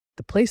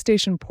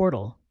PlayStation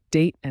Portal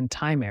date and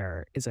time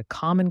error is a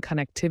common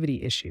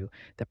connectivity issue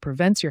that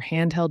prevents your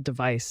handheld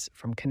device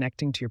from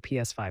connecting to your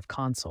PS5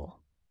 console.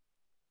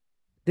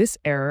 This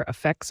error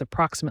affects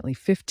approximately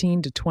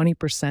 15 to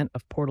 20%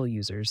 of Portal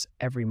users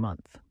every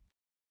month.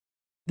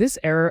 This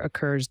error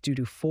occurs due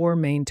to four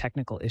main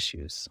technical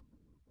issues.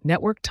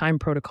 Network time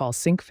protocol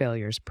sync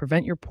failures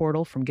prevent your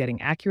Portal from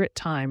getting accurate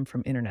time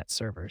from internet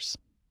servers.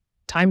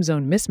 Time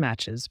zone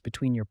mismatches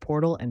between your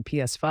Portal and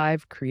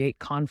PS5 create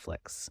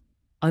conflicts.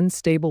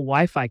 Unstable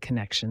Wi-Fi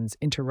connections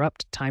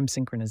interrupt time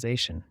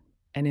synchronization.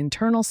 And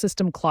internal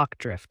system clock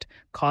drift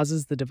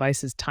causes the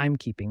device's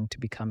timekeeping to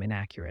become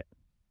inaccurate.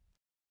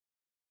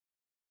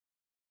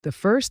 The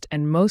first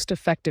and most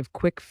effective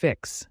quick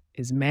fix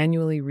is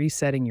manually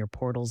resetting your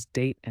Portal's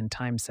date and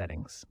time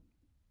settings.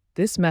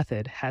 This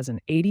method has an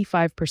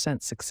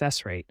 85%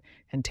 success rate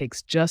and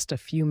takes just a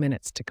few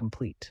minutes to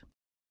complete.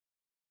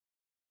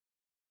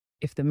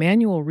 If the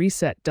manual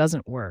reset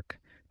doesn't work,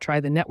 try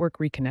the network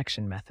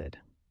reconnection method.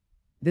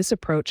 This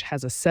approach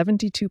has a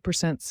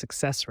 72%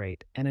 success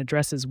rate and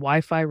addresses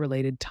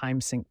Wi-Fi-related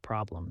time sync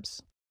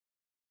problems.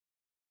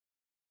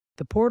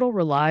 The Portal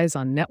relies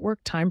on network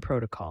time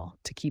protocol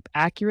to keep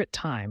accurate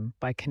time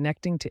by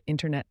connecting to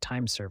internet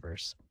time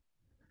servers.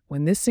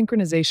 When this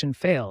synchronization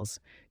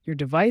fails, your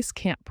device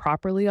can't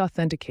properly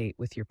authenticate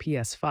with your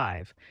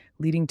PS5,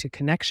 leading to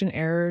connection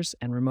errors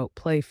and remote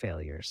play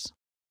failures.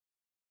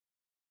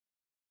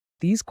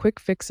 These quick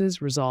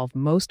fixes resolve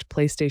most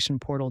PlayStation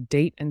Portal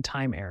date and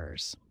time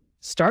errors.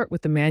 Start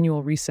with the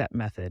manual reset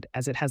method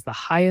as it has the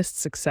highest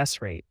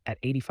success rate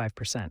at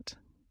 85%.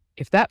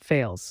 If that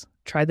fails,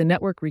 try the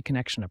network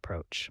reconnection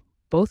approach.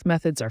 Both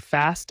methods are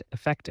fast,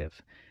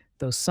 effective,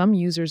 though some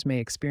users may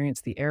experience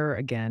the error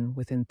again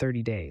within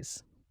 30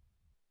 days.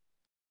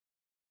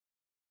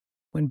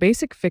 When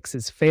basic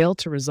fixes fail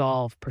to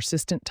resolve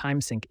persistent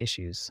time sync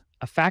issues,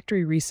 a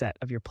factory reset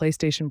of your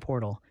PlayStation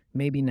Portal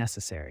may be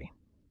necessary.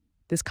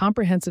 This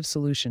comprehensive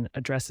solution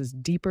addresses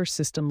deeper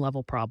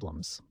system-level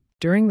problems.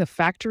 During the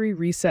factory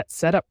reset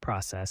setup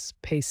process,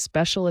 pay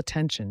special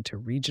attention to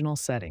regional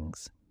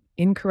settings.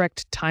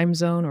 Incorrect time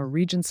zone or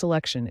region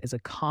selection is a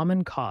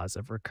common cause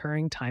of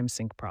recurring time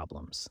sync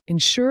problems.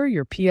 Ensure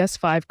your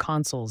PS5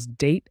 console's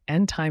date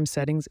and time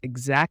settings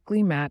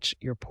exactly match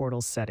your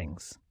Portal's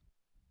settings.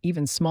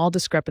 Even small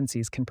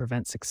discrepancies can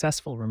prevent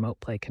successful remote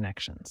play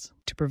connections.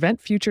 To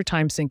prevent future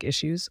time sync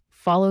issues,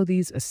 follow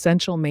these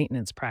essential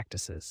maintenance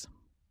practices.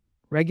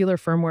 Regular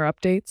firmware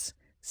updates,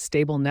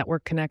 stable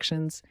network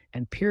connections,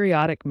 and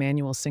periodic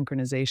manual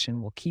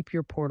synchronization will keep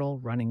your Portal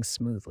running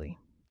smoothly.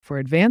 For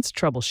advanced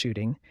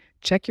troubleshooting,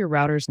 check your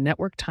router's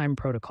network time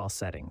protocol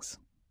settings.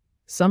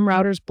 Some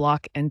routers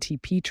block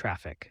NTP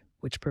traffic,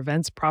 which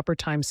prevents proper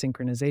time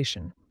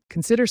synchronization.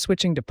 Consider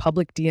switching to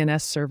public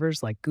DNS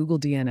servers like Google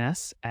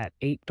DNS at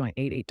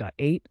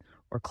 8.88.8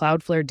 or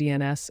Cloudflare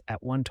DNS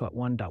at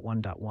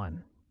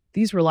 1.1.1.1.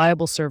 These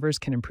reliable servers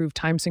can improve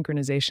time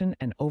synchronization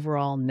and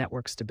overall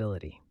network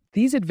stability.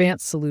 These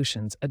advanced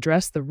solutions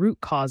address the root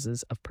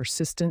causes of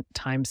persistent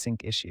time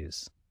sync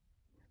issues.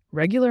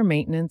 Regular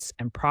maintenance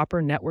and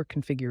proper network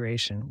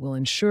configuration will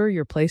ensure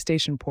your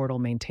PlayStation Portal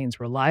maintains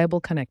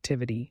reliable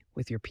connectivity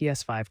with your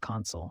PS5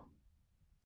 console.